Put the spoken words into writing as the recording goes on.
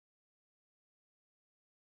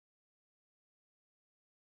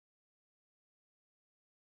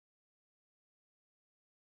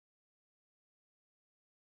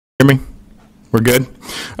We're good?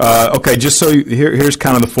 Okay, just so here's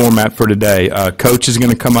kind of the format for today. Coach is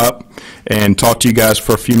going to come up and talk to you guys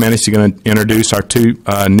for a few minutes. He's going to introduce our two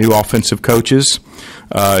new offensive coaches.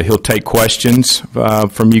 He'll take questions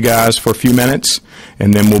from you guys for a few minutes,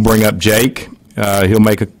 and then we'll bring up Jake. He'll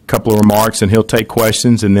make a couple of remarks, and he'll take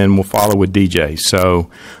questions, and then we'll follow with DJ. So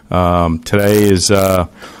today is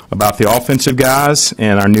about the offensive guys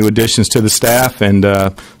and our new additions to the staff, and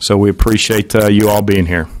so we appreciate you all being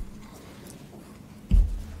here.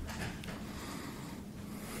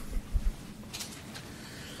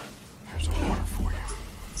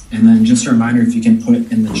 And then just a reminder, if you can put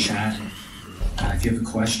in the chat if you have a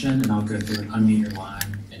question, and I'll go through and unmute your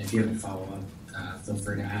line. And if you have a follow-up, feel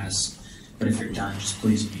free to ask. But if you're done, just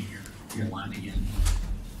please mute your line again.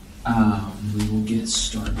 We will get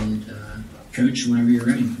started. Coach, whenever you're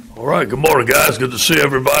ready. All right. Good morning, guys. Good to see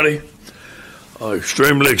everybody.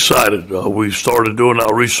 Extremely excited. We started doing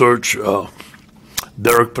our research.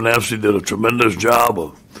 Derek Panamsky did a tremendous job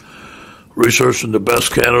of researching the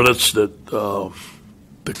best candidates that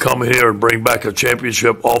to come here and bring back a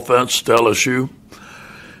championship offense to LSU.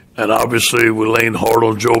 And obviously we leaned hard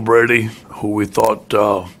on Joe Brady, who we thought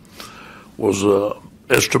was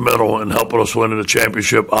instrumental in helping us win the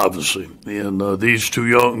championship, obviously. And these two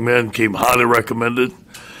young men came highly recommended.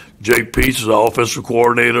 Jake Peetz is our offensive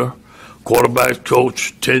coordinator, quarterback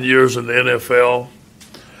coach, 10 years in the NFL.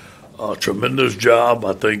 Tremendous job.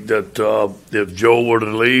 I think that if Joe were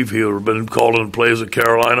to leave, he would have been calling plays at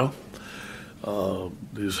Carolina.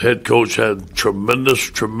 His head coach had tremendous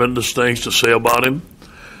things to say about him.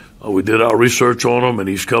 We did our research on him, and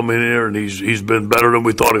he's come in here, and he's been better than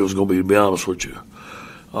we thought he was going to be honest with you.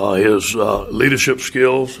 His leadership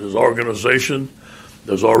skills, his organization,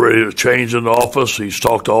 there's already a change in the office. He's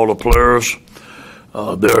talked to all the players.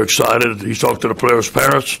 They're excited. He's talked to the players'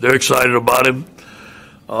 parents. They're excited about him.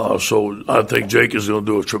 So I think Jake is going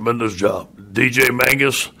to do a tremendous job. DJ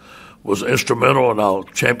Mangas was instrumental in our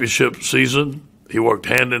championship season. He worked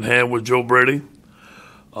hand in hand with Joe Brady.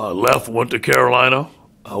 Went to Carolina.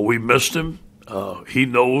 We missed him. He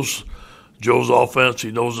knows Joe's offense.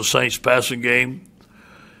 He knows the Saints passing game.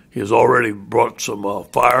 He has already brought some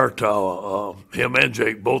fire to him and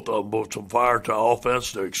Jake, both of them brought some fire to our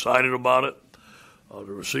offense. They're excited about it. The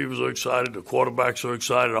receivers are excited. The quarterbacks are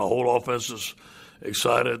excited. Our whole offense is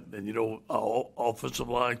excited. And, our offensive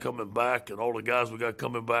line coming back and all the guys we got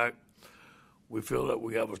coming back, we feel that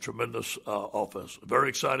we have a tremendous offense. Very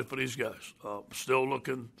excited for these guys. Still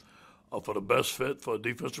looking for the best fit for a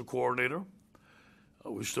defensive coordinator.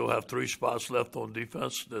 We still have 3 spots left on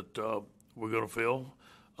defense that we're going to fill.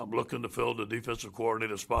 I'm looking to fill the defensive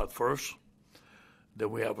coordinator spot first.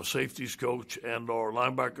 Then we have a safeties coach and our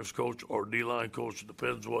linebackers coach or D-line coach. It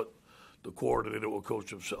depends what the coordinator will coach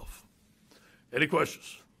himself. Any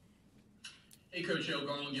questions? Hey, Coach Ed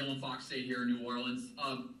Orgeron, Gillon Fox State here in New Orleans.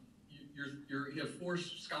 You have 4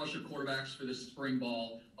 scholarship quarterbacks for this spring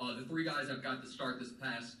ball. The 3 guys have got to start this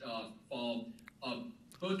past fall.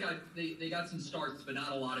 Both they got some starts, but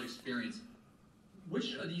not a lot of experience.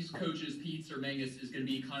 Which of these coaches, Peetz or Mangas, is going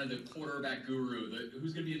to be kind of the quarterback guru?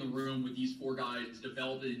 Who's going to be in the room with these 4 guys,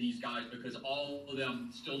 developing these guys, because all of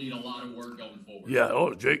them still need a lot of work going forward?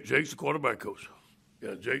 Yeah, Jake's the quarterback coach.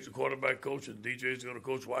 Yeah, Jake's the quarterback coach, and DJ's going to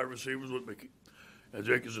coach wide receivers with Mickey. And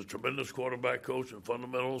Jake is a tremendous quarterback coach in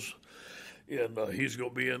fundamentals, and he's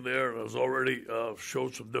going to be in there and has already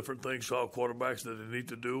showed some different things to our quarterbacks that they need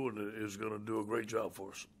to do, and is going to do a great job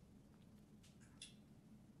for us.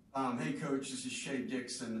 Hey, Coach, this is Shea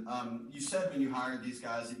Dixon. You said when you hired these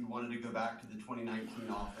guys that you wanted to go back to the 2019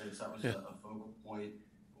 offense. That was a focal point.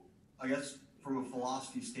 I guess from a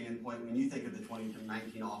philosophy standpoint, when you think of the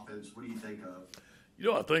 2019 offense, what do you think of?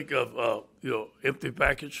 I think of, empty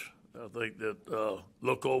package. I think that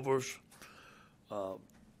lookovers,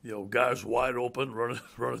 guys wide open,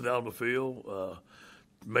 running down the field,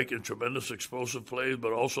 making tremendous explosive plays,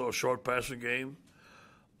 but also a short passing game.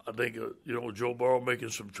 I think, Joe Burrow making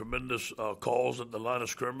some tremendous calls at the line of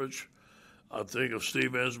scrimmage. I think of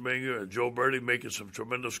Steve Ensminger and Joe Brady making some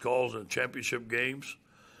tremendous calls in championship games,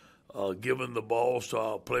 giving the balls to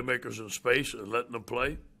our playmakers in space and letting them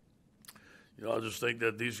play. I just think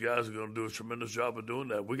that these guys are going to do a tremendous job of doing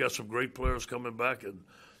that. We got some great players coming back, and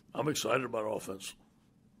I'm excited about our offense.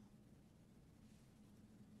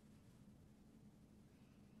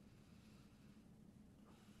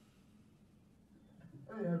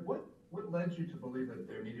 Hey, Ed, what led you to believe that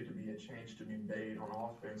there needed to be a change to be made on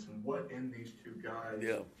offense, and what in these 2 guys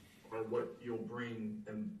are what you'll bring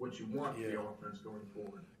and what you want the offense going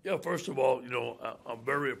forward? Yeah, first of all, I'm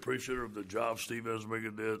very appreciative of the job Steve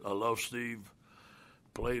Ensminger did. I love Steve.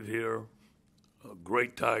 Played here. a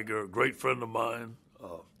great Tiger, a great friend of mine.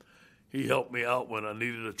 He helped me out when I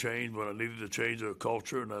needed a change, the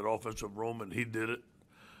culture in that offensive room, and he did it.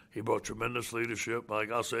 He brought tremendous leadership.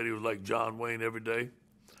 Like I said, he was like John Wayne every day.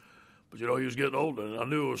 But, he was getting older, and I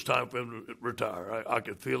knew it was time for him to retire. I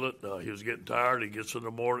could feel it. He was getting tired. He gets in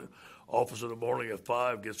the morning, office in the morning at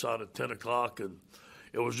 5, gets out at 10 o'clock, and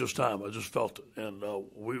it was just time. I just felt it. And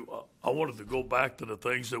I wanted to go back to the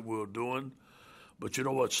things that we were doing. But you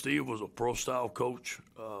know what? Steve was a pro-style coach,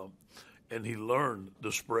 and he learned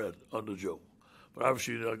the spread under Joe. But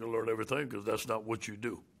obviously you're not going to learn everything because that's not what you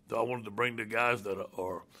do. So I wanted to bring the guys that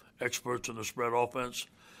are experts in the spread offense,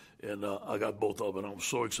 and I got both of them, and I'm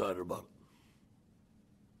so excited about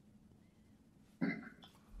it.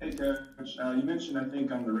 Hey, Coach. You mentioned, I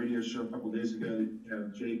think, on the radio show a couple of days ago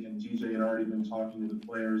that Jake and TJ had already been talking to the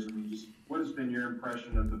players. I mean, just what has been your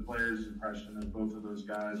impression of the players' impression of both of those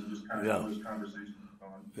guys, and just kind of how those conversations have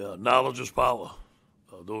gone? Yeah, knowledge is power.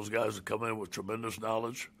 Those guys that come in with tremendous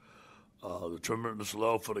knowledge, the tremendous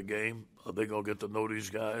love for the game. They're going to get to know these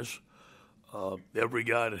guys. Every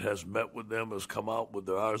guy that has met with them has come out with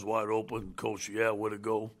their eyes wide open. Coach, where to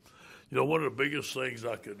go? One of the biggest things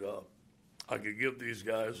I could give these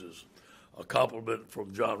guys is a compliment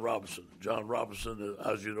from John Robinson. John Robinson,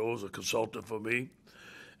 as you know, is a consultant for me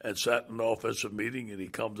and sat in an offensive meeting, and he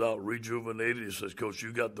comes out rejuvenated. He says, Coach,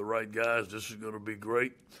 you got the right guys. This is going to be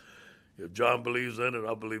great. If John believes in it,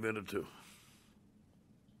 I believe in it too.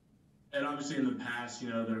 And obviously in the past,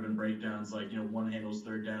 there have been breakdowns like, one handles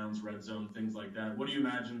third downs, red zone, things like that. What do you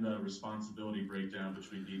imagine the responsibility breakdown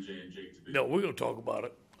between DJ and Jake to be? No, we're going to talk about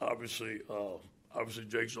it. Obviously,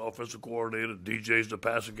 Jake's the offensive coordinator. DJ's the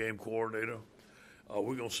passing game coordinator.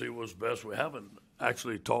 We're going to see what's best. We haven't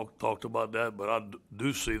actually talked about that, but I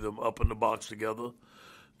do see them up in the box together,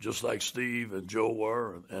 just like Steve and Joe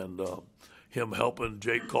were, and him helping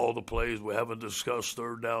Jake call the plays. We haven't discussed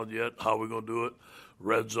third down yet, how we're going to do it.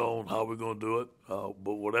 Red zone, how we're going to do it.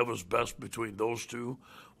 But whatever's best between those two,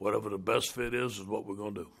 whatever the best fit is what we're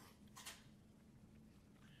going to do.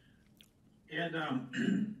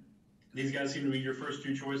 And these guys seem to be your first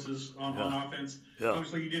two choices on offense. Yeah.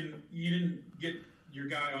 Obviously, you didn't get your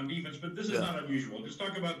guy on defense, but this is not unusual. Just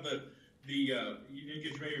talk about you didn't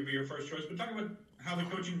get maybe your first choice, but talk about how the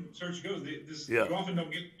coaching search goes. You often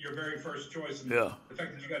don't get your very first choice, and the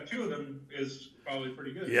fact that you got two of them is probably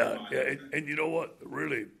pretty good. And you know what?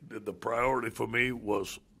 Really, the priority for me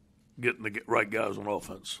was getting the right guys on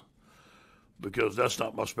offense because that's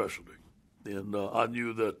not my specialty. And I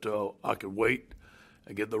knew that I could wait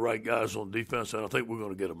and get the right guys on defense, and I think we're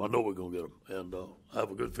going to get them. I know we're going to get them, and I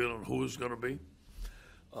have a good feeling who it's going to be.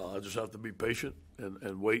 I just have to be patient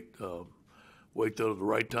and wait till the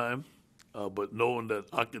right time. But knowing that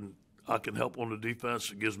I can help on the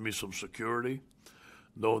defense, it gives me some security.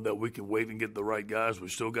 Knowing that we can wait and get the right guys. We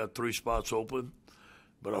still got 3 spots open,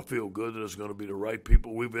 but I feel good that it's going to be the right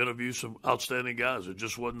people. We've interviewed some outstanding guys. It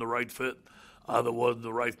just wasn't the right fit. Either wasn't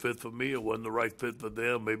the right fit for me or wasn't the right fit for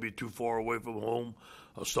them, maybe too far away from home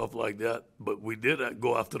or stuff like that. But we did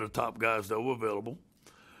go after the top guys that were available.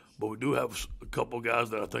 But we do have a couple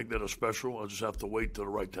guys that I think that are special. I just have to wait till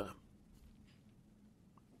the right time.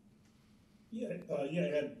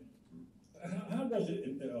 Ed, how was it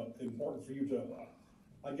important for you to,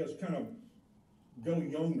 I guess, kind of go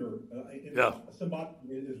younger? Somebody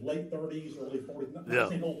in his late 30s, early 40s, not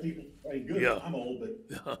saying old people are good, I'm old,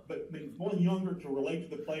 but I mean, going younger to relate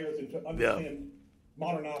to the players and to understand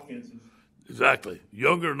modern offenses. Exactly.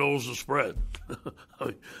 Younger knows the spread. I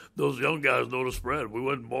mean, those young guys know the spread. We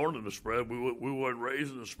weren't born in the spread. We weren't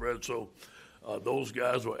raised in the spread, so those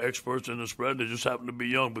guys were experts in the spread. They just happen to be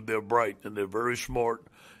young, but they're bright, and they're very smart,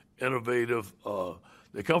 innovative.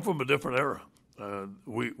 They come from a different era.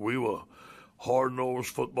 We were hard-nosed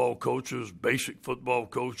football coaches, basic football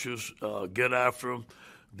coaches, get after them.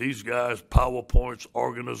 These guys, PowerPoints,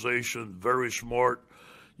 organization, very smart.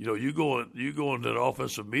 You go into an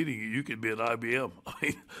offensive meeting, you could be at IBM. I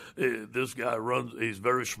mean, this guy he's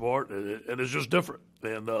very smart, and it's just different.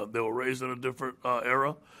 And they were raised in a different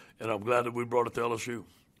era, and I'm glad that we brought it to LSU.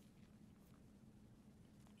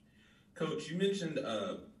 Coach, you mentioned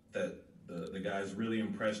that the guys really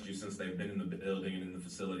impressed you since they've been in the building and in the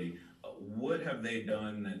facility. What have they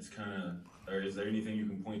done that's kind of, or is there anything you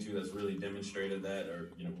can point to that's really demonstrated that, or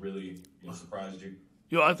really surprised you?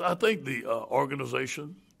 I think the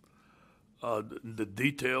organization, the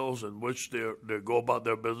details in which they go about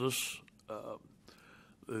their business,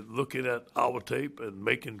 looking at our tape and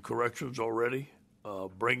making corrections already,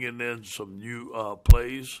 bringing in some new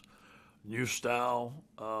plays, new style,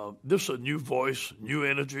 just a new voice, new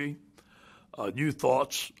energy, new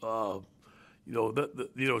thoughts.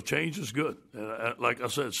 change is good. And like I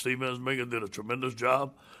said, Steve Ensminger did a tremendous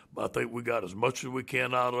job. But I think we got as much as we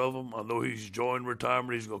can out of him. I know he's joined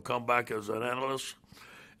retirement. He's going to come back as an analyst.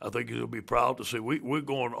 I think he'll be proud to see. We're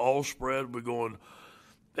going all spread. We're going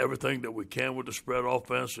everything that we can with the spread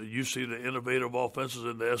offense. And you see the innovative offenses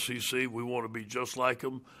in the SEC. We want to be just like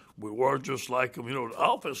them. We were just like them. The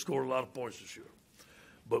offense scored a lot of points this year.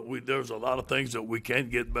 But there's a lot of things that we can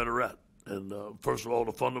get better at. And first of all,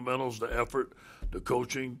 the fundamentals, the effort, the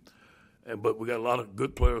coaching. But we got a lot of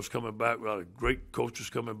good players coming back. We got a lot of great coaches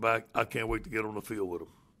coming back. I can't wait to get on the field with them.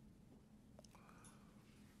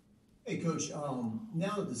 Hey, Coach,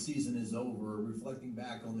 now that the season is over, reflecting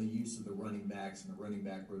back on the use of the running backs and the running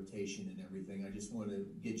back rotation and everything, I just wanted to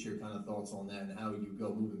get your kind of thoughts on that and how you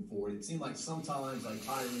go moving forward. It seemed like sometimes, like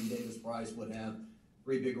Tyrion Davis-Price would have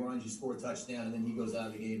 3 big runs, you score a touchdown, and then he goes out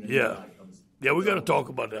of the game. And yeah, we got to talk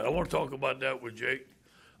about that. I want to talk about that with Jake.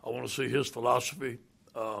 I want to see his philosophy.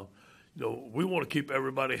 We want to keep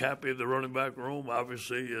everybody happy in the running back room.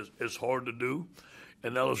 Obviously, it's hard to do.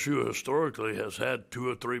 And LSU historically has had 2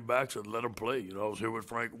 or 3 backs and let them play. I was here with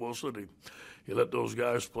Frank Wilson. He let those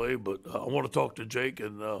guys play. But I want to talk to Jake,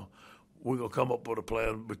 and we're going to come up with a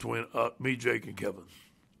plan between me, Jake, and Kevin.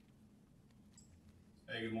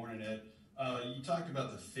 Hey, good morning, Ed. You talked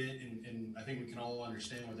about the fit, and I think we can all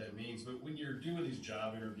understand what that means. But when you're doing these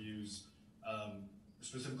job interviews,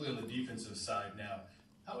 specifically on the defensive side now,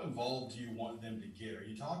 how involved do you want them to get? Are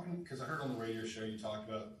you talking, because I heard on the radio show you talked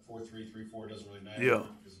about 4-3, 3-4, doesn't really matter. Yeah.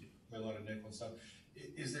 Because you play a lot of nickel and stuff.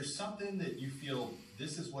 Is there something that you feel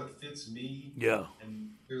this is what fits me? Yeah.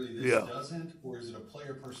 And clearly this doesn't? Or is it a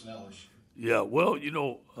player personnel issue? Yeah, well,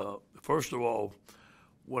 first of all,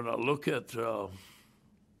 when I look at a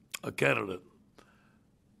candidate,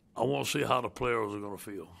 I want to see how the players are going to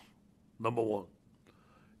feel. Number one,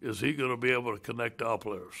 is he going to be able to connect our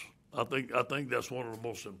players? I think that's one of the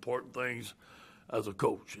most important things as a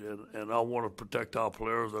coach, and I want to protect our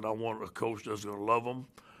players, and I want a coach that's going to love them,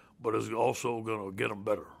 but is also going to get them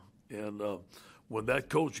better. And when that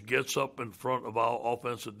coach gets up in front of our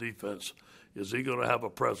offensive defense, is he going to have a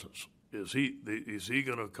presence? Is he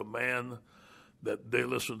going to command that they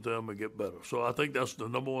listen to him and get better? So I think that's the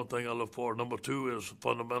number one thing I look for. Number 2 is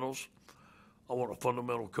fundamentals. I want a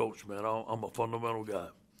fundamental coach, man. I'm a fundamental guy.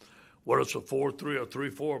 Whether it's a 4-3 or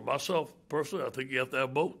 3-4, myself personally, I think you have to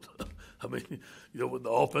have both. I mean, with the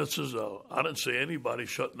offenses, I didn't see anybody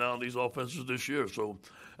shutting down these offenses this year. So,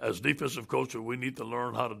 as defensive coaches, we need to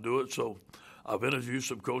learn how to do it. So, I've interviewed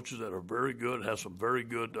some coaches that are very good, have some very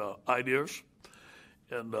good ideas,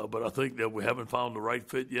 and but I think that we haven't found the right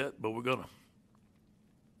fit yet. But we're gonna.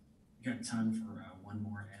 You got time for one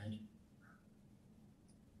more, Ed?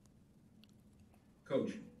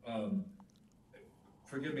 Coach.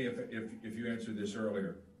 Forgive me if you answered this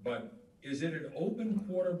earlier, but is it an open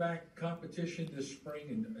quarterback competition this spring?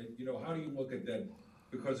 And how do you look at that?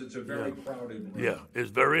 Because it's a very crowded room. Yeah, it's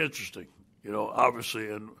very interesting.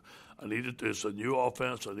 Obviously, and it's a new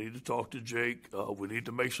offense. I need to talk to Jake. We need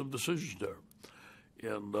to make some decisions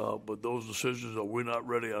there, and but those decisions we're not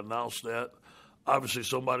ready to announce that. Obviously,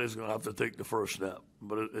 somebody's going to have to take the first snap,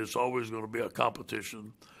 but it's always going to be a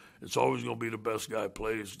competition. It's always going to be the best guy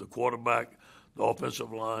plays, the quarterback, the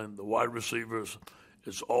offensive line, the wide receivers.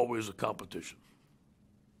 It's always a competition.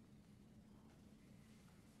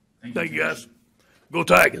 Thank you, guys. Go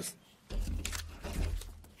Tigers.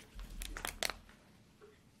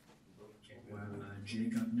 Well,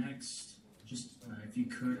 Jake up next. Just if you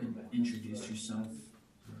could introduce yourself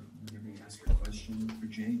whenever you ask a question for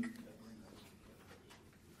Jake.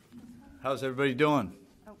 How's everybody doing?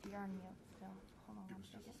 Oh, you're on mute still. Hold on 1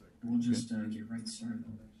 second. We'll just get right started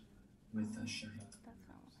with Shay.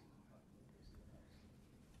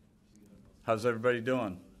 How's everybody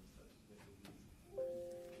doing?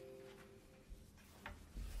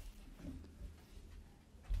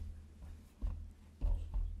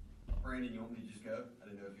 Brandon, you want me to just go? I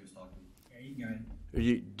didn't know if he was talking. Yeah,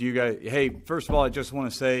 you go. Do you guys? Hey, first of all, I just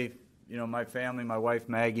want to say, my family, my wife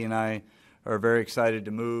Maggie and I are very excited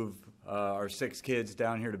to move our 6 kids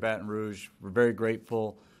down here to Baton Rouge. We're very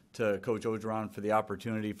grateful to Coach Orgeron for the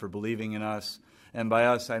opportunity, for believing in us. And by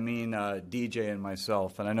us, I mean DJ and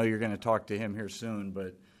myself. And I know you're going to talk to him here soon,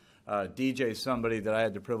 but DJ is somebody that I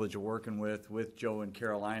had the privilege of working with Joe in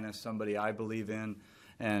Carolina, somebody I believe in,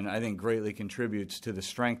 and I think greatly contributes to the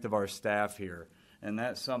strength of our staff here. And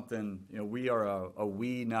that's something, we are a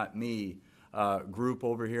we, not me group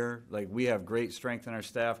over here. Like, we have great strength in our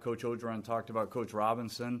staff. Coach Orgeron talked about Coach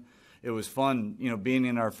Robinson. It was fun, being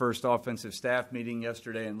in our first offensive staff meeting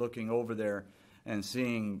yesterday and looking over there and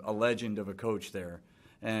seeing a legend of a coach there.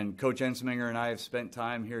 And Coach Ensminger and I have spent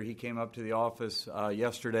time here. He came up to the office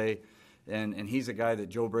yesterday, and he's a guy that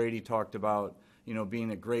Joe Brady talked about,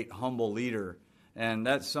 being a great, humble leader. And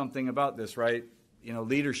that's something about this, right?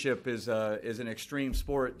 Leadership is an extreme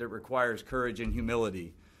sport that requires courage and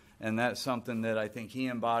humility. And that's something that I think he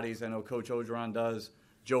embodies. I know Coach Orgeron does.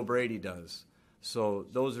 Joe Brady does. So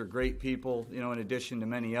those are great people, in addition to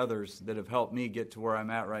many others that have helped me get to where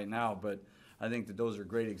I'm at right now. But I think that those are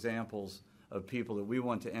great examples of people that we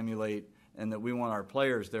want to emulate and that we want our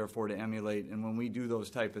players, therefore, to emulate. And when we do those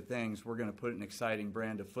type of things, we're going to put an exciting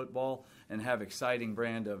brand of football and have exciting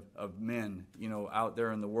brand of men, out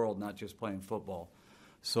there in the world, not just playing football.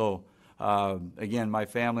 So, again, my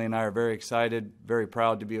family and I are very excited, very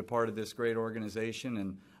proud to be a part of this great organization,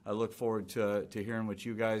 and I look forward to hearing what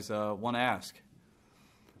you guys want to ask.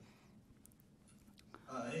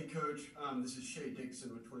 Hey, Coach. This is Shay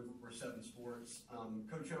Dixon with 24/7 Sports.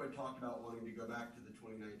 Coach O had talked about wanting to go back to the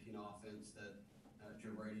 2019 offense that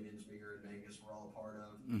Joe Brady and Ensminger and Mangas were all a part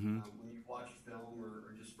of. Mm-hmm. When you watch film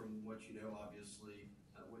or just from what you know, obviously,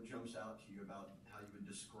 what jumps out to you about how you would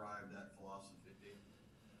describe that philosophy?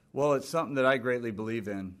 Well, it's something that I greatly believe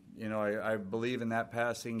in. I believe in that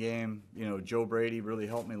passing game. Joe Brady really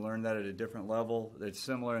helped me learn that at a different level. It's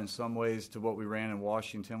similar in some ways to what we ran in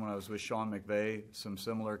Washington when I was with Sean McVay, some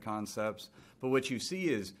similar concepts. But what you see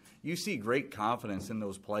is great confidence in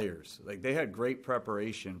those players. Like, they had great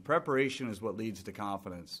preparation. Preparation is what leads to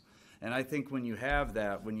confidence. And I think when you have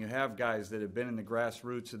that, when you have guys that have been in the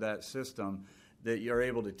grassroots of that system, that you're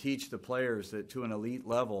able to teach the players that to an elite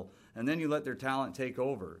level, and then you let their talent take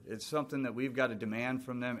over. It's something that we've got to demand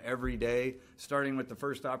from them every day, starting with the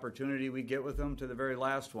first opportunity we get with them to the very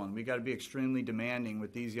last one. We've got to be extremely demanding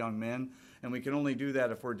with these young men, and we can only do that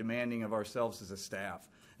if we're demanding of ourselves as a staff.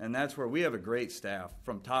 And that's where we have a great staff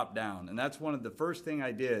from top down. And that's one of the first thing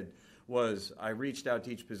I did was I reached out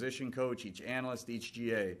to each position coach, each analyst, each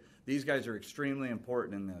GA. These guys are extremely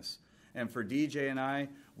important in this. And for DJ and I,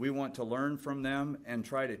 we want to learn from them and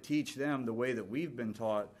try to teach them the way that we've been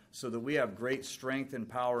taught so that we have great strength and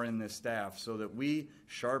power in this staff, so that we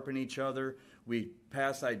sharpen each other, we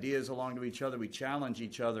pass ideas along to each other, we challenge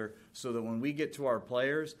each other, so that when we get to our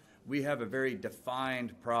players, we have a very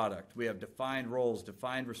defined product. We have defined roles,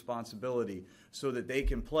 defined responsibility, so that they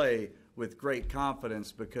can play with great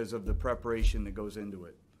confidence because of the preparation that goes into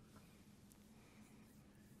it.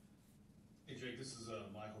 Hey, Jake, this is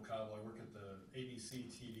Michael Cobble. I work at the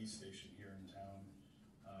ABC TV station here in town,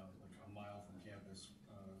 like a mile from campus.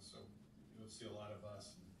 So you'll see a lot of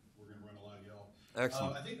us, and we're going to run a lot of y'all.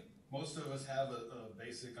 Excellent. I think most of us have a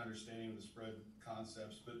basic understanding of the spread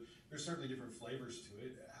concepts, but there's certainly different flavors to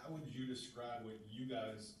it. How would you describe what you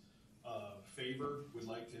guys favor, would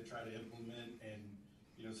like to try to implement, and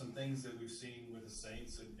some things that we've seen with the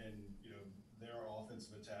Saints and their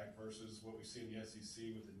offensive attack versus what we see in the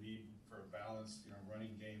SEC with the need for a balanced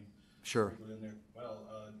running game? Sure. In there. Well,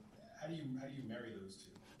 how do you marry those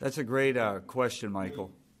two? That's a great question,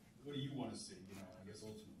 Michael. What do you want to see? I guess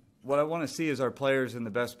ultimately. What I want to see is our players in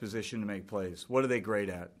the best position to make plays. What are they great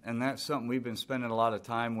at? And that's something we've been spending a lot of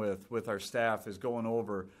time with our staff, is going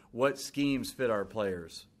over what schemes fit our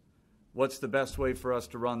players. What's the best way for us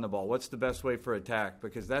to run the ball? What's the best way for attack?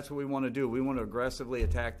 Because that's what we want to do. We want to aggressively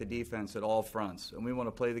attack the defense at all fronts, and we want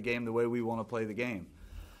to play the game the way we want to play the game.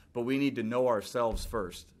 But we need to know ourselves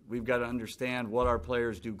first. We've got to understand what our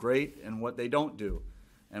players do great and what they don't do.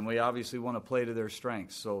 And we obviously want to play to their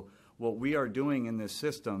strengths. So what we are doing in this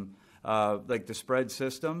system, like the spread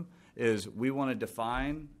system, is we want to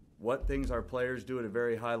define what things our players do at a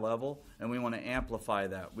very high level, and we want to amplify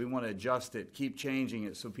that. We want to adjust it, keep changing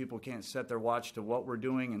it so people can't set their watch to what we're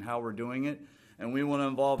doing and how we're doing it. And we want to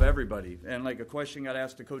involve everybody. And like a question got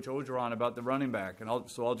asked to Coach Orgeron about the running back, and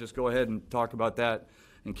I'll just go ahead and talk about that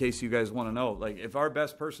in case you guys want to know. Like, if our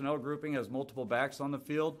best personnel grouping has multiple backs on the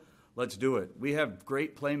field, let's do it. We have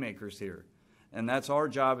great playmakers here. And that's our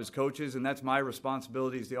job as coaches, and that's my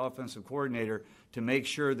responsibility as the offensive coordinator, to make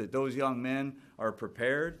sure that those young men are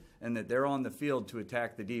prepared and that they're on the field to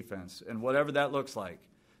attack the defense. And whatever that looks like.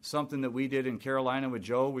 Something that we did in Carolina with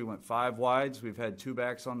Joe, we went 5 wides. We've had 2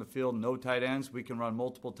 backs on the field, no tight ends. We can run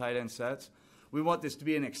multiple tight end sets. We want this to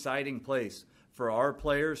be an exciting place for our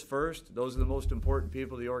players first. Those are the most important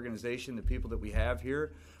people of the organization, the people that we have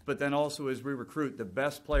here. But then also as we recruit the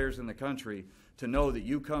best players in the country, to know that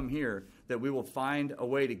you come here, that we will find a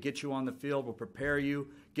way to get you on the field, we'll prepare you,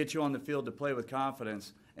 get you on the field to play with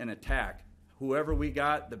confidence and attack. Whoever we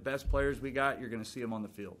got, the best players we got, you're going to see them on the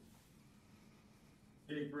field.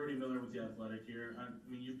 Jake, Brody Miller with The Athletic here. I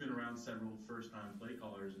mean, you've been around several first-time play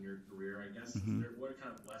callers in your career. I guess, what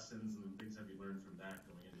kind of lessons and things have you learned from that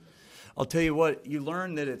going into this? I'll tell you what, you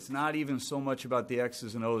learn that it's not even so much about the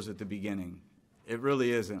X's and O's at the beginning. It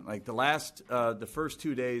really isn't. Like the first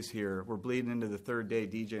 2 days here, we're bleeding into the third day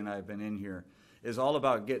DJ and I have been in here, is all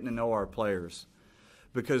about getting to know our players.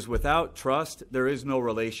 Because without trust, there is no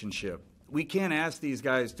relationship. We can't ask these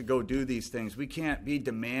guys to go do these things. We can't be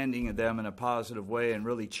demanding of them in a positive way and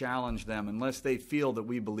really challenge them unless they feel that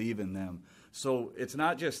we believe in them. So it's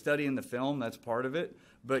not just studying the film, that's part of it,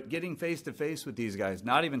 but getting face-to-face with these guys,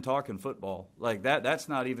 not even talking football. Like that's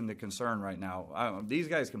not even the concern right now. These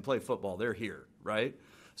guys can play football. They're here, right?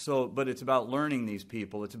 So, but it's about learning these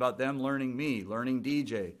people. It's about them learning me, learning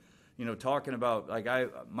DJ. You know, talking about, like,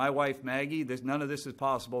 my wife, Maggie, none of this is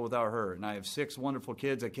possible without her. And I have 6 wonderful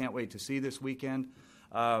kids I can't wait to see this weekend.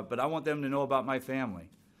 But I want them to know about my family.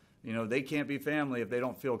 You know, they can't be family if they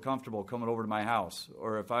don't feel comfortable coming over to my house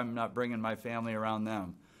or if I'm not bringing my family around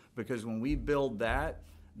them. Because when we build that,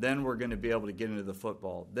 then we're going to be able to get into the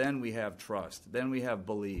football. Then we have trust. Then we have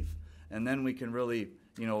belief. And then we can really,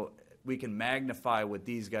 you know, we can magnify what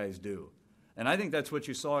these guys do. And I think that's what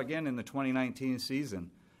you saw again in the 2019 season.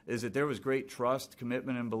 Is that there was great trust,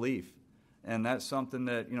 commitment, and belief. And that's something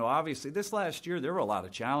that, you know, obviously this last year there were a lot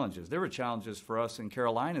of challenges. There were challenges for us in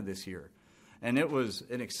Carolina this year. And it was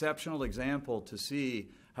an exceptional example to see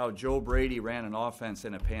how Joe Brady ran an offense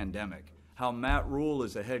in a pandemic, how Matt Rule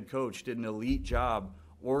as a head coach did an elite job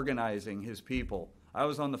organizing his people. I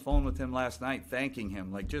was on the phone with him last night thanking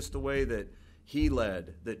him, like just the way that he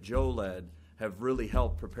led, that Joe led, have really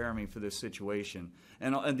helped prepare me for this situation.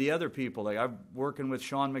 And the other people, like I'm working with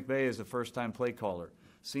Sean McVay as a first-time play caller,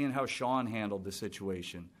 seeing how Sean handled the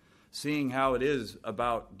situation, seeing how it is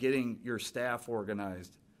about getting your staff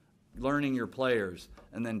organized, learning your players,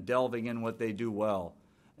 and then delving in what they do well.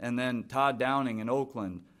 And then Todd Downing in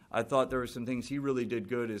Oakland, I thought there were some things he really did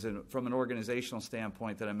good from an organizational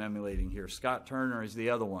standpoint that I'm emulating here. Scott Turner is the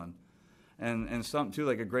other one. And something, too,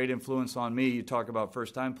 like a great influence on me, you talk about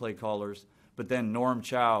first-time play callers, but then Norm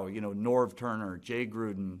Chow, you know, Norv Turner, Jay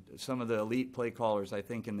Gruden, some of the elite play callers, I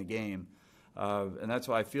think, in the game. And that's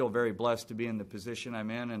why I feel very blessed to be in the position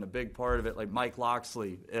I'm in. And a big part of it, like Mike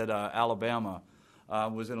Loxley at Alabama,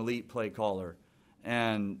 was an elite play caller.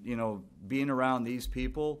 And, you know, being around these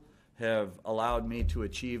people have allowed me to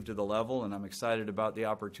achieve to the level, and I'm excited about the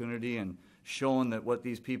opportunity and showing that what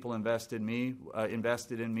these people invested in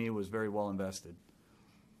me was very well invested.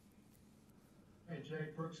 Hey, Jay,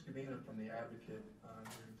 Brooks Gavina from The Advocate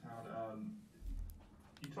here in town.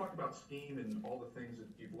 You talk about scheme and all the things that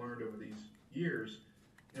you've learned over these years.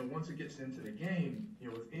 You know, once it gets into the game, you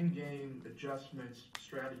know, with in-game adjustments,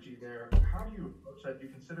 strategy there, how do you approach that? Do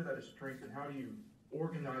you consider that a strength, and how do you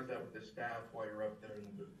organize that with the staff while you're up there in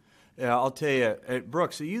the booth? Yeah, I'll tell you,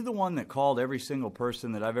 Brooks, are you the one that called every single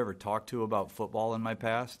person that I've ever talked to about football in my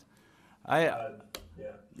past?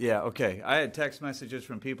 Yeah, okay. I had text messages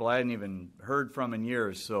from people I hadn't even heard from in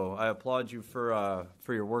years, so I applaud you for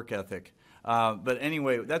your work ethic. But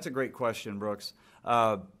anyway, that's a great question, Brooks.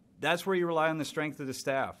 That's where you rely on the strength of the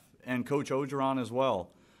staff and Coach Orgeron as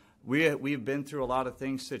well. We've been through a lot of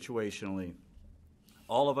things situationally.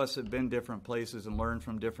 All of us have been different places and learned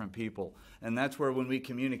from different people. And that's where when we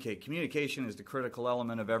communication is the critical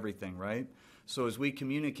element of everything, right? So as we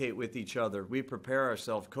communicate with each other, we prepare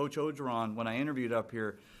ourselves. Coach Orgeron, when I interviewed up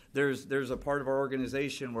here, there's a part of our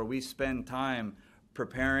organization where we spend time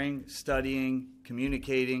preparing, studying,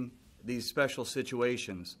 communicating these special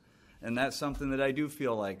situations. And that's something that I do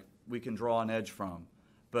feel like we can draw an edge from.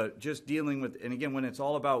 But just dealing with, and again, when it's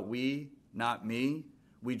all about we, not me,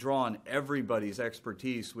 we draw on everybody's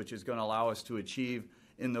expertise, which is going to allow us to achieve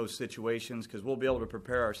in those situations, because we'll be able to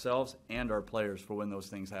prepare ourselves and our players for when those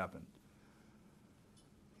things happen.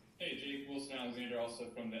 Hey, Jake, Wilson Alexander, also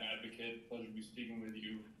from The Advocate. Pleasure to be speaking with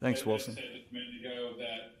you. Thanks, Wilson. I said just a minute ago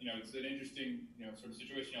that, you know, it's an interesting, you know, sort of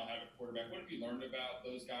situation y'all have at quarterback. What have you learned about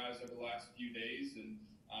those guys over the last few days? And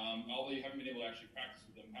although you haven't been able to actually practice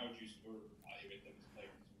with them, how would you sort of evaluate them as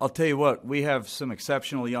players? I'll tell you what, we have some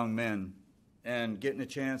exceptional young men. And getting a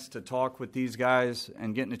chance to talk with these guys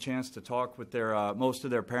and getting a chance to talk with their most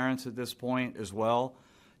of their parents at this point as well,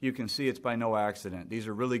 you can see it's by no accident. These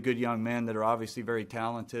are really good young men that are obviously very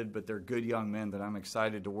talented, but they're good young men that I'm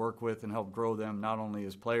excited to work with and help grow them not only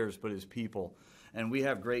as players but as people. And we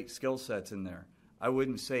have great skill sets in there. I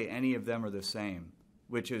wouldn't say any of them are the same,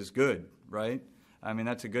 which is good, right? I mean,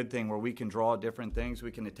 that's a good thing where we can draw different things.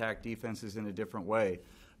 We can attack defenses in a different way.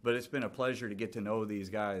 But it's been a pleasure to get to know these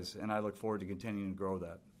guys, and I look forward to continuing to grow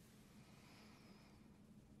that.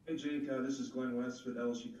 Hey Jake, this is Glenn West with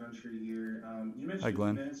LSU Country here. You mentioned Hi,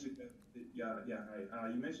 Glenn. a few minutes ago. Hi.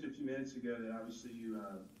 You mentioned a few minutes ago that obviously you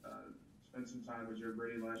spent some time with Joe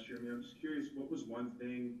Brady last year. I mean, I'm just curious, what was one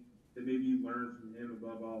thing that maybe you learned from him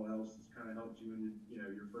above all else that's kind of helped you in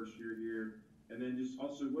your first year here? And then just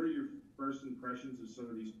also, what are your first impressions of some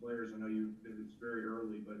of these players? I know it's very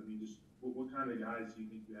early, but I mean, just what kind of guys do you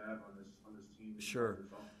think you have on this team? Sure.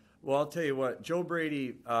 Well, I'll tell you what, Joe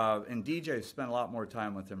Brady and DJ spent a lot more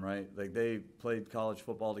time with him, right? Like they played college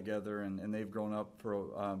football together and they've grown up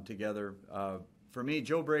together. For me,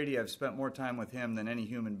 Joe Brady, I've spent more time with him than any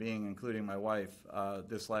human being, including my wife,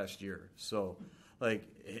 this last year. So, like,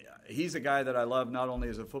 he's a guy that I love not only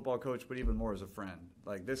as a football coach, but even more as a friend.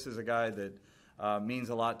 Like, this is a guy that means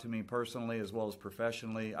a lot to me personally as well as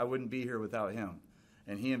professionally. I wouldn't be here without him.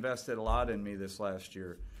 And he invested a lot in me this last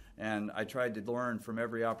year. And I tried to learn from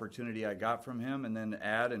every opportunity I got from him and then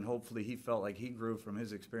add, and hopefully he felt like he grew from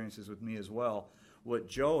his experiences with me as well. What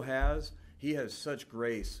Joe has, he has such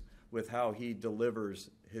grace with how he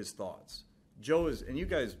delivers his thoughts. Joe is, and you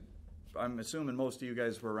guys, I'm assuming most of you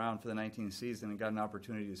guys were around for the 19th season and got an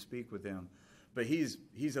opportunity to speak with him, but he's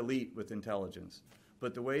elite with intelligence.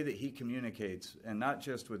 But the way that he communicates, and not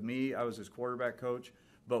just with me, I was his quarterback coach,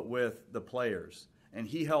 but with the players. And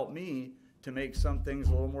he helped me to make some things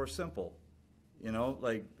a little more simple. You know,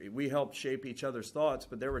 like we helped shape each other's thoughts,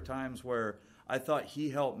 but there were times where I thought he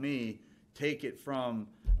helped me take it from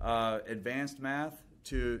advanced math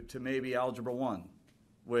to maybe Algebra 1,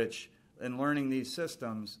 which in learning these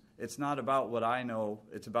systems, it's not about what I know,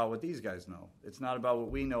 it's about what these guys know. It's not about what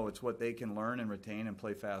we know, it's what they can learn and retain and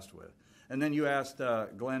play fast with. And then you asked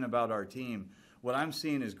Glenn about our team. What I'm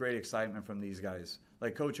seeing is great excitement from these guys.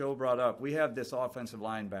 Like Coach O brought up, we have this offensive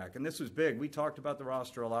line back, and this was big. We talked about the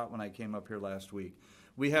roster a lot when I came up here last week.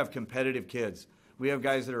 We have competitive kids. We have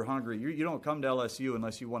guys that are hungry. You don't come to LSU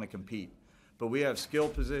unless you want to compete. But we have skill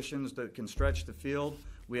positions that can stretch the field.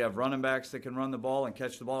 We have running backs that can run the ball and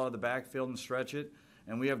catch the ball out of the backfield and stretch it.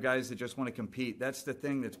 And we have guys that just want to compete. That's the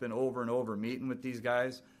thing that's been over and over meeting with these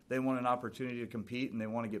guys. They want an opportunity to compete, and they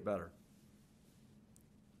want to get better.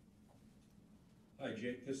 Hi,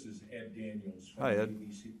 Jake. This is Ed Daniels from Hi, Ed.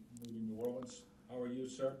 ABC in New Orleans. How are you,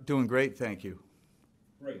 sir? Doing great, thank you.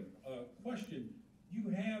 Great. Question.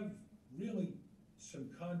 You have really some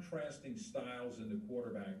contrasting styles in the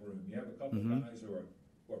quarterback room. You have a couple of guys who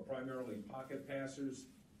are primarily pocket passers,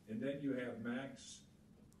 and then you have Max,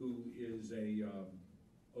 who is a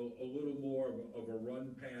little more of a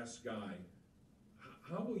run-pass guy.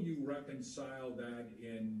 How will you reconcile that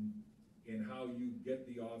in how you get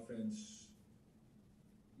the offense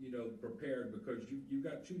prepared, because you've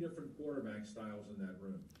got two different quarterback styles in that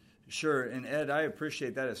room? Sure, and Ed, I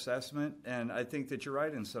appreciate that assessment, and I think that you're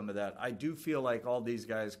right in some of that. I do feel like all these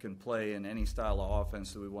guys can play in any style of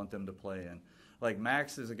offense that we want them to play in. Like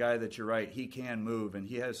Max is a guy that you're right, he can move, and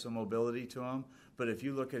he has some mobility to him, but if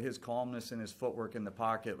you look at his calmness and his footwork in the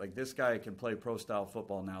pocket, like this guy can play pro-style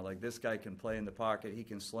football now. Like this guy can play in the pocket, he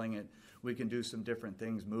can sling it, we can do some different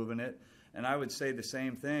things moving it. And I would say the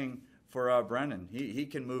same thing for Brennan. He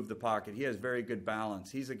can move the pocket. He has very good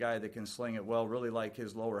balance. He's a guy that can sling it well, really like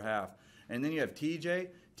his lower half. And then you have TJ.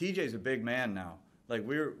 TJ's a big man now. Like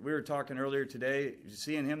we were talking earlier today,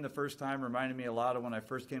 seeing him the first time reminded me a lot of when I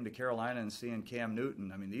first came to Carolina and seeing Cam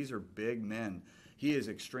Newton. I mean, these are big men. He is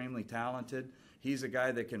extremely talented. He's a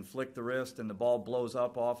guy that can flick the wrist and the ball blows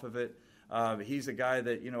up off of it. He's a guy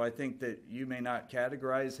that, I think that you may not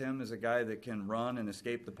categorize him as a guy that can run and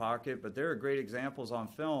escape the pocket, but there are great examples on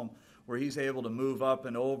film where he's able to move up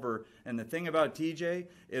and over. And the thing about TJ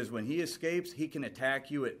is when he escapes, he can attack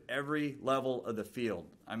you at every level of the field.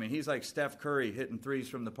 I mean, he's like Steph Curry hitting threes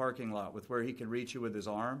from the parking lot with where he can reach you with his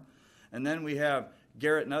arm. And then we have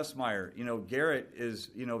Garrett Nussmeier. Garrett is,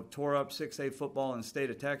 tore up 6A football in the state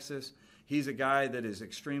of Texas. He's a guy that is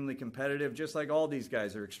extremely competitive, just like all these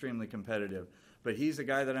guys are extremely competitive. But he's a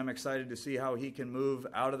guy that I'm excited to see how he can move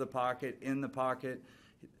out of the pocket, in the pocket.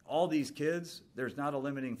 All these kids, there's not a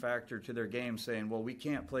limiting factor to their game saying, well, we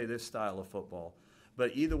can't play this style of football.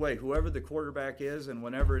 But either way, whoever the quarterback is and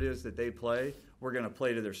whenever it is that they play, we're going to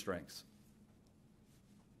play to their strengths.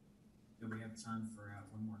 Do we have time for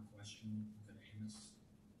one more question with Amos?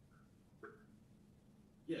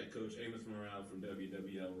 Yeah, Coach Amos Morale from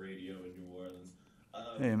WWL Radio in New Orleans.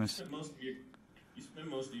 Hey, Amos. You spent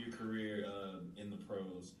most of your career in the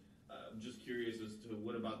pros. I'm just curious as to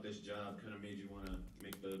what about this job kind of made you want to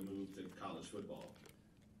make the move to college football?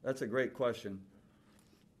 That's a great question.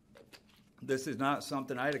 This is not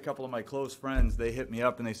something, I had a couple of my close friends, they hit me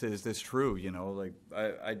up and they said, is this true?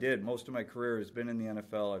 I did. Most of my career has been in the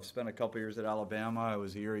NFL. I've spent a couple years at Alabama. I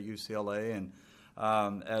was a year at UCLA, and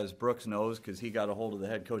as Brooks knows, because he got a hold of the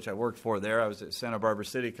head coach I worked for there. I was at Santa Barbara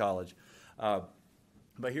City College.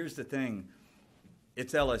 But here's the thing.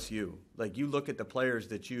 It's LSU. Like, you look at the players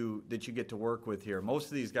that you get to work with here. Most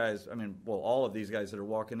of these guys, all of these guys that are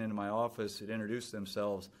walking into my office that introduce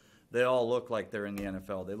themselves, they all look like they're in the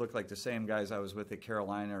NFL. They look like the same guys I was with at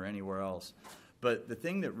Carolina or anywhere else. But the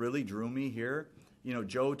thing that really drew me here,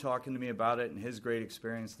 Joe talking to me about it and his great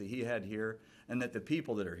experience that he had here, and that the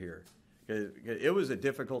people that are here. It was a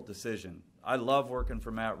difficult decision. I love working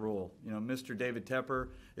for Matt Rule. Mr. David Tepper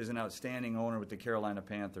is an outstanding owner with the Carolina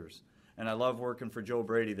Panthers. And I love working for Joe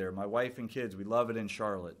Brady there. My wife and kids, we love it in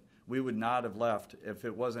Charlotte. We would not have left if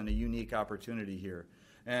it wasn't a unique opportunity here.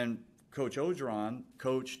 And Coach Orgeron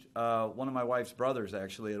coached one of my wife's brothers,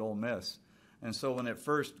 actually, at Ole Miss. And so when it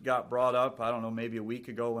first got brought up, I don't know, maybe a week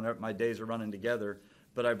ago when my days are running together,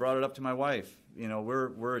 but I brought it up to my wife.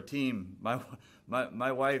 We're a team.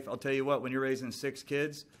 My wife, I'll tell you what, when you're raising 6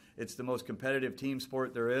 kids, it's the most competitive team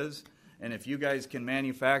sport there is. And if you guys can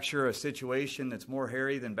manufacture a situation that's more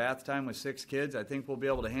hairy than bath time with 6 kids, I think we'll be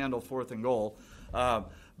able to handle 4th and goal.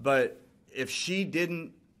 But if she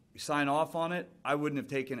didn't sign off on it, I wouldn't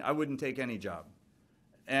take any job.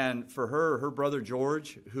 And for her brother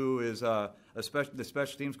George, who is the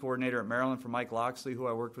special teams coordinator at Maryland for Mike Loxley, who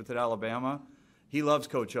I worked with at Alabama, he loves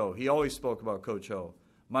Coach O. He always spoke about Coach O.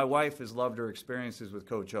 My wife has loved her experiences with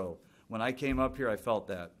Coach O. When I came up here, I felt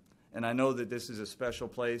that. And I know that this is a special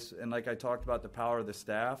place. And like I talked about the power of the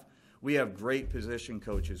staff, we have great position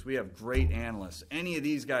coaches. We have great analysts. Any of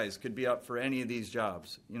these guys could be up for any of these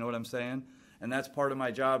jobs. You know what I'm saying? And that's part of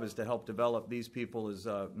my job, is to help develop these people as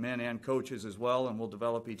men and coaches as well, and we'll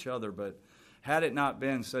develop each other. But had it not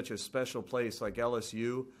been such a special place like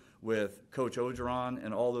LSU with Coach Orgeron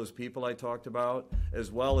and all those people I talked about,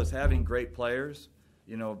 as well as having great players,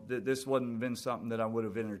 this wouldn't have been something that I would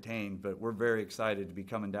have entertained. But we're very excited to be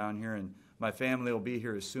coming down here, and my family will be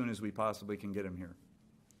here as soon as we possibly can get them here.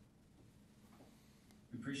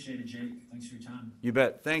 We appreciate it, Jake. Thanks for your time. You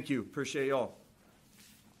bet. Thank you. Appreciate y'all.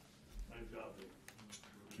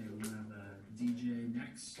 Okay, we'll have DJ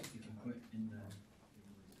next. If you can put in the...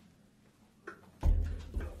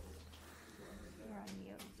 You're on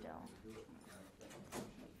mute still.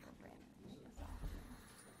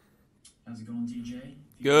 How's it going, DJ?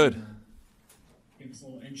 Good. Give us a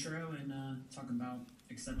little intro and talk about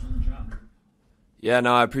accepting the job. Yeah,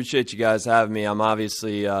 no, I appreciate you guys having me. I'm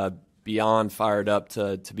obviously beyond fired up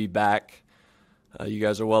to be back. You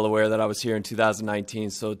guys are well aware that I was here in 2019,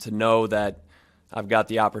 so to know that I've got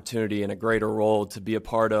the opportunity and a greater role to be a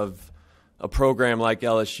part of a program like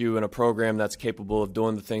LSU and a program that's capable of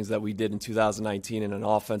doing the things that we did in 2019, and an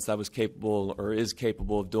offense that was capable or is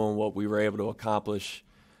capable of doing what we were able to accomplish,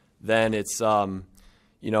 then it's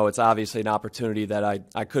it's obviously an opportunity that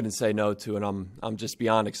I couldn't say no to, and I'm just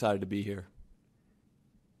beyond excited to be here.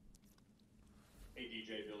 Hey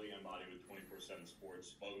DJ, Billy Embody with 24/7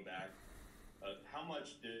 Sports. Welcome back. How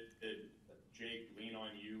much did Jake lean on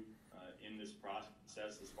you in this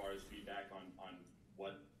process as far as feedback on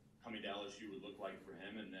what coming to LSU would look like for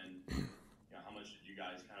him, and then how much did you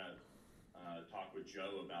guys kind of talk with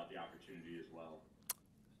Joe about the opportunity as well?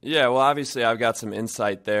 Yeah, well, obviously I've got some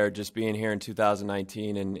insight there just being here in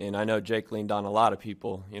 2019, and I know Jake leaned on a lot of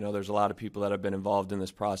people. There's a lot of people that have been involved in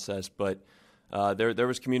this process, but there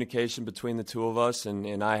was communication between the two of us,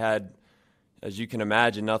 and I had, as you can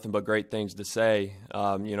imagine, nothing but great things to say,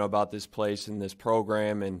 about this place and this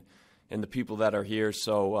program and the people that are here.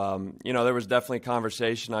 So, there was definitely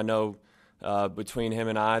conversation. I know between him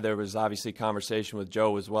and I, there was obviously conversation with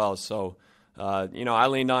Joe as well. So, I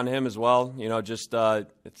leaned on him as well, just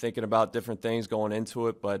thinking about different things going into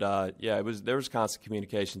it. But, there was constant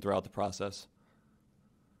communication throughout the process.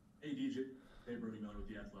 Hey, DJ. Hey, Brody Miller with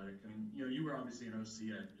The Athletic. I mean, you were obviously an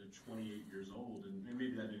OC at 28 years old, and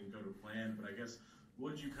maybe that didn't go to plan, but I guess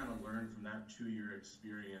what did you kind of learn from that 2-year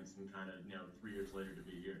experience and kind of, 3 years later to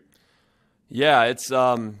be here? Yeah, it's,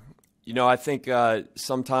 I think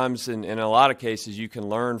sometimes in a lot of cases you can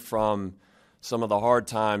learn from some of the hard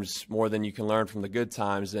times more than you can learn from the good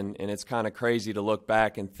times. And it's kind of crazy to look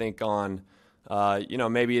back and think on,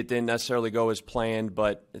 maybe it didn't necessarily go as planned,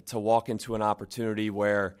 but to walk into an opportunity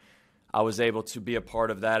where I was able to be a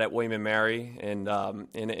part of that at William & Mary. And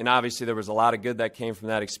obviously there was a lot of good that came from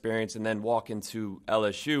that experience. And then walk into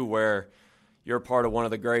LSU where you're part of one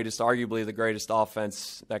of the greatest, arguably the greatest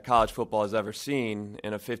offense that college football has ever seen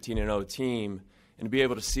in a 15-0 team, and to be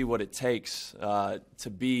able to see what it takes to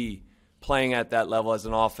be playing at that level as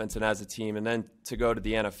an offense and as a team, and then to go to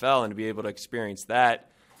the NFL and to be able to experience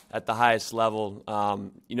that at the highest level.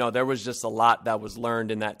 There was just a lot that was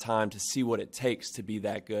learned in that time to see what it takes to be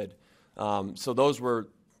that good. So those were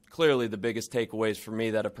clearly the biggest takeaways for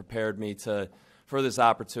me that have prepared me for this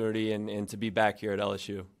opportunity and to be back here at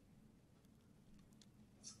LSU.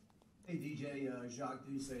 Hey, DJ, Jacques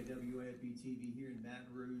Doucet, WAFB TV here in Baton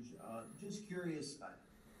Rouge. Just curious,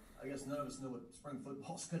 I guess none of us know what spring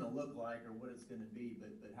football's going to look like or what it's going to be,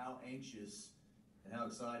 but how anxious and how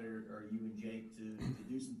excited are you and Jake to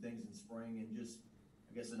do some things in spring, and just,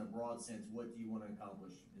 I guess in a broad sense, what do you want to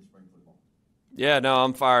accomplish in spring football? Yeah, no,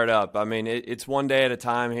 I'm fired up. I mean, it's one day at a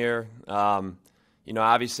time here.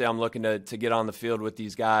 Obviously I'm looking to get on the field with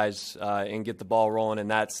these guys and get the ball rolling in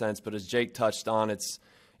that sense, but as Jake touched on, it's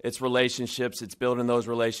relationships. It's building those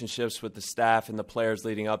relationships with the staff and the players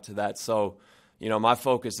leading up to that. So, my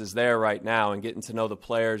focus is there right now and getting to know the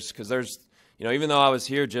players, because there's, even though I was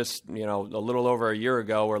here just, a little over a year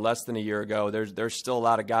ago or less than a year ago, there's still a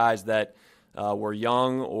lot of guys that were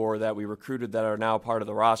young or that we recruited that are now part of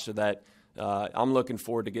the roster that I'm looking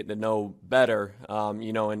forward to getting to know better,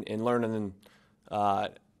 and learning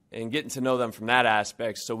and getting to know them from that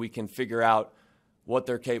aspect so we can figure out what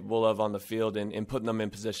they're capable of on the field and putting them in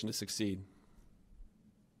position to succeed.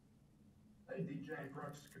 Hey, DJ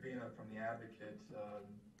Brooks Cabina from The Advocate.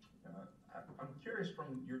 I'm curious,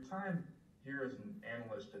 from your time here as an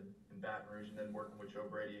analyst in Baton Rouge and then working with Joe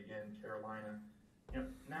Brady again, Carolina,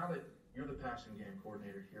 now that you're the passing game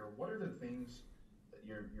coordinator here, what are the things that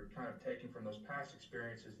you're kind of taking from those past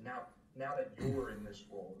experiences now that you're in this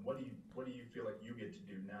role? And what do you feel like you get to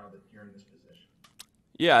do now that you're in this position?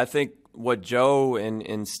 Yeah, I think what Joe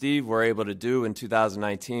and Steve were able to do in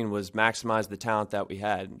 2019 was maximize the talent that we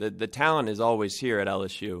had. The talent is always here at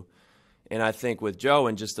LSU. And I think with Joe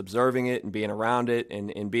and just observing it and being around it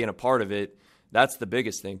and being a part of it, that's the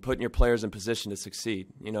biggest thing, putting your players in position to succeed.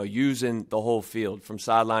 Using the whole field from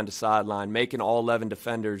sideline to sideline, making all 11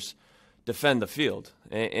 defenders defend the field.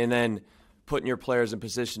 And then putting your players in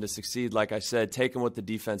position to succeed, like I said, taking what the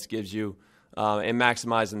defense gives you, and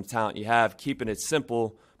maximizing the talent you have, keeping it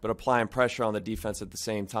simple, but applying pressure on the defense at the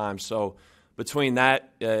same time. So between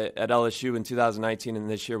that at LSU in 2019 and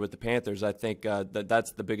this year with the Panthers, I think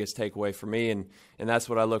that's the biggest takeaway for me, and that's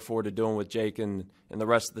what I look forward to doing with Jake and the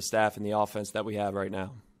rest of the staff and the offense that we have right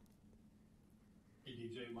now. Hey,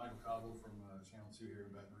 DJ, Michael Cobble from Channel 2 here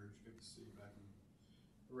in Baton Rouge. Good to see you back in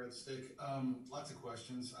the Red Stick. Lots of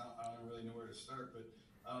questions. I don't really know where to start, but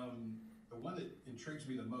the one that intrigues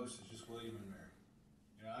me the most is just William and Mary.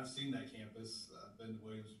 I've seen that campus. I've been to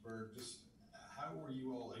Williamsburg. Just how were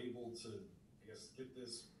you all able to, get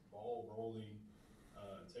this ball rolling,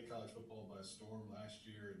 take college football by storm last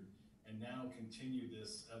year, and now continue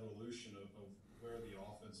this evolution of where the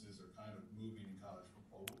offenses are kind of moving in college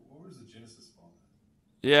football? What was the genesis of all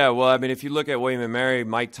that? Yeah, well, I mean, if you look at William and Mary,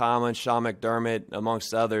 Mike Tomlin, Sean McDermott,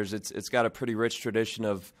 amongst others, it's got a pretty rich tradition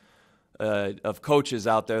of coaches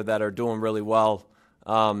out there that are doing really well.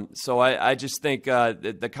 So I just think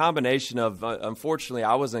the combination of, unfortunately,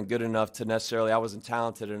 I wasn't good enough to necessarily, I wasn't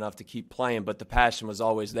talented enough to keep playing, but the passion was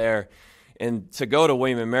always there. And to go to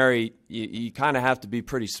William & Mary, you kind of have to be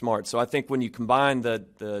pretty smart. So I think when you combine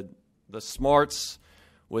the smarts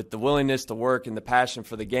with the willingness to work and the passion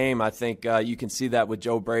for the game, I think you can see that with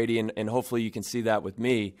Joe Brady, and hopefully you can see that with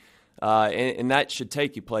me. And that should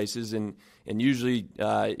take you places. And usually,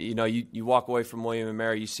 you walk away from William &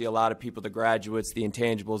 Mary, you see a lot of people, the graduates, the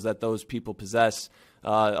intangibles that those people possess.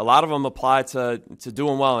 A lot of them apply to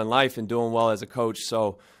doing well in life and doing well as a coach.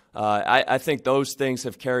 So I think those things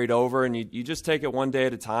have carried over, and you just take it one day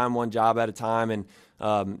at a time, one job at a time, and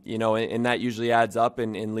and that usually adds up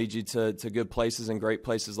and leads you to good places and great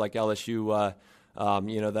places like LSU,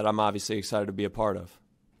 that I'm obviously excited to be a part of.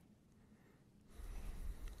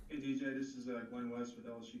 Hey DJ, this is Glenn West with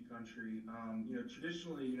LSU Country.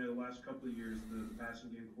 Traditionally, the last couple of years, the passing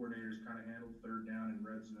game coordinators kind of handled third down and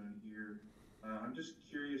red zone here. I'm just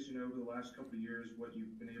curious, over the last couple of years, what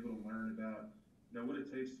you've been able to learn about, what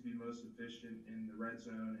it takes to be most efficient in the red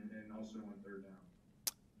zone and also on third down.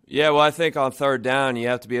 Yeah, well, I think on third down, you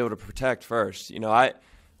have to be able to protect first.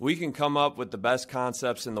 We can come up with the best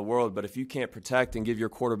concepts in the world, but if you can't protect and give your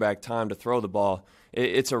quarterback time to throw the ball,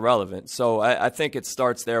 it's irrelevant. So I think it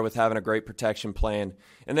starts there with having a great protection plan.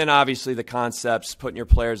 And then obviously the concepts, putting your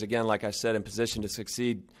players, again, like I said, in position to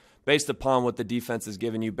succeed based upon what the defense is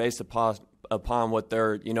giving you, based upon what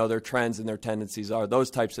their trends and their tendencies are, those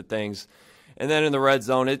types of things. And then in the red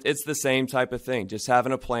zone, it's the same type of thing, just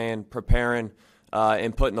having a plan, preparing,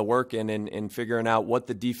 and putting the work in and figuring out what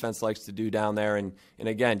the defense likes to do down there. And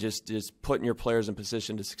again, just putting your players in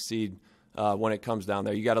position to succeed when it comes down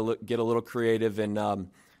there. You got to get a little creative and,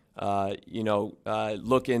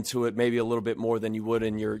 look into it maybe a little bit more than you would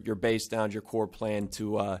in your base downs, your core plan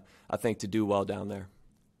to, I think, to do well down there.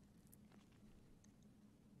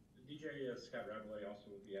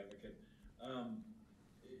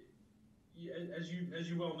 as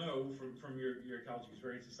you well know from your college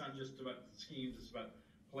experience, it's not just about schemes; it's about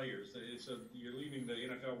players. You're leaving the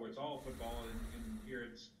NFL where it's all football, and here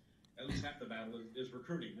it's at least half the battle is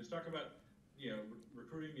recruiting. Let's talk about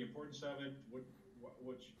recruiting, the importance of it.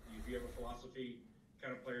 What do you have a philosophy?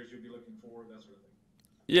 Kind of players you'll be looking for, that sort of thing.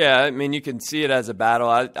 Yeah, I mean, you can see it as a battle.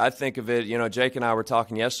 I think of it, Jake and I were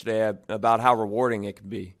talking yesterday about how rewarding it can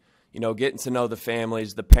be. Getting to know the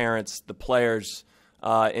families, the parents, the players,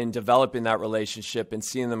 in developing that relationship and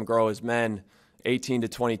seeing them grow as men, 18 to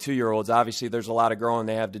 22-year-olds. Obviously, there's a lot of growing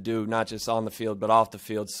they have to do, not just on the field, but off the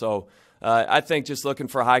field. So I think just looking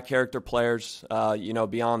for high-character players,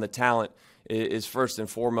 beyond the talent, is first and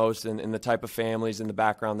foremost in the type of families and the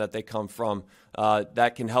background that they come from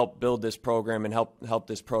that can help build this program and help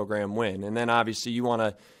this program win. And then obviously you want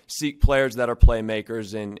to seek players that are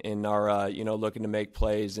playmakers and are looking to make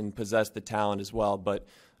plays and possess the talent as well. But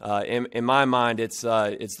in my mind, it's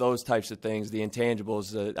those types of things, the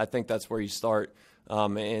intangibles. I think that's where you start,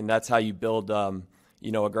 and that's how you build a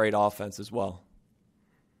great offense as well.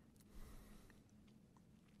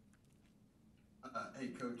 Hey,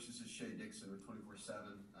 Coach, this is Shea Dixon with 24/7.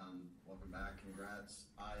 Welcome back. Congrats.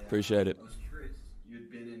 Appreciate it. I was curious. You had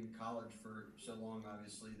been in college for so long,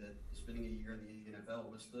 obviously, that spending a year in the NFL,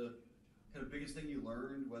 what's the kind of biggest thing you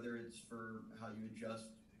learned, whether it's for how you adjust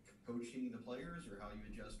coaching the players or how you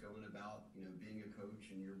adjust going about, being a coach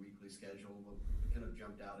and your weekly schedule? What kind of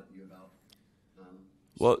jumped out at you about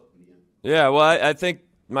I think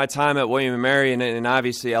my time at William & Mary and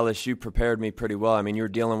obviously LSU prepared me pretty well. I mean, you're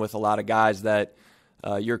dealing with a lot of guys that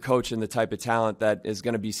you're coaching the type of talent that is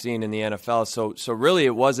going to be seen in the NFL. So really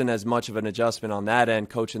it wasn't as much of an adjustment on that end,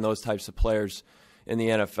 coaching those types of players in the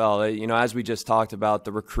NFL. As we just talked about,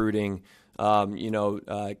 the recruiting,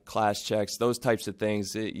 class checks, those types of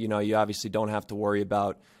things, you obviously don't have to worry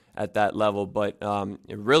about at that level. But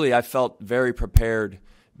really I felt very prepared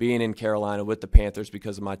being in Carolina with the Panthers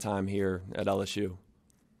because of my time here at LSU.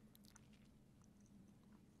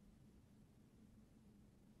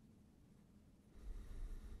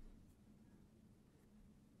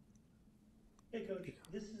 Hey, Coach.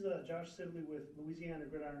 This is Josh Sibley with Louisiana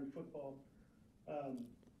Gridiron Football.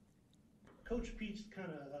 Coach Peetz kind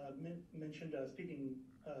of mentioned speaking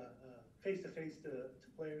face-to-face to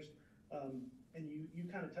players, and you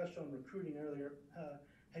kind of touched on recruiting earlier.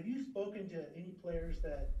 Have you spoken to any players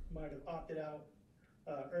that might have opted out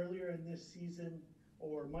earlier in this season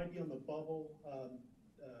or might be on the bubble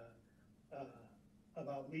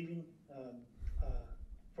about leaving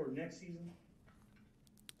for next season?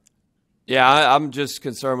 Yeah, I'm just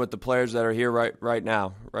concerned with the players that are here right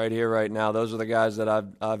now. Those are the guys that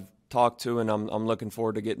I've talked to, and I'm looking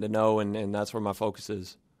forward to getting to know, and that's where my focus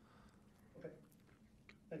is. Okay.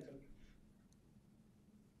 Thanks, Coach.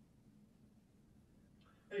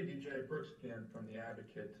 Hey, DJ, Brooks again from The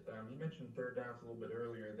Advocate. You mentioned third downs a little bit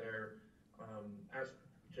earlier there. Asked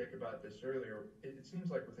Jake about this earlier. It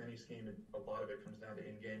seems like with any scheme, a lot of it comes down to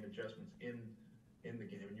in-game adjustments in the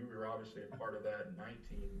game, and you were obviously a part of that in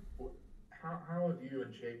 19. How have you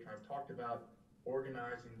and Jake kind of talked about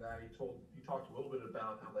organizing that? You talked a little bit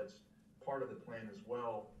about how that's part of the plan as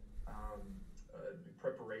well,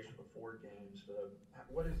 preparation before games.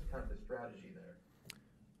 What is kind of the strategy there?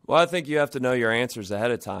 Well, I think you have to know your answers ahead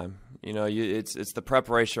of time. It's the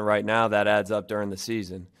preparation right now that adds up during the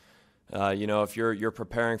season. If you're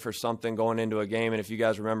preparing for something going into a game, and if you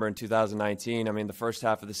guys remember in 2019, I mean, the first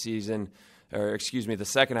half of the season, the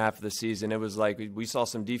second half of the season, it was like we saw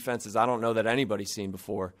some defenses I don't know that anybody's seen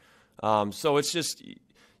before. So it's just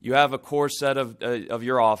you have a core set of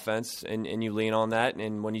your offense, and you lean on that.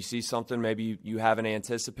 And when you see something maybe you haven't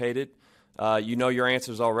anticipated, you know your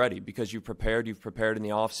answers already because you've prepared. You've prepared in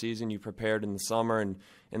the off season. You prepared in the summer, and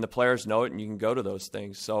the players know it, and you can go to those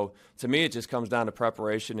things. So to me, it just comes down to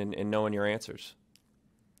preparation and knowing your answers.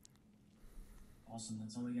 Awesome.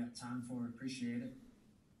 That's all we got time for. Appreciate it.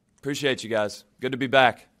 Appreciate you guys. Good to be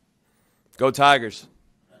back. Go Tigers.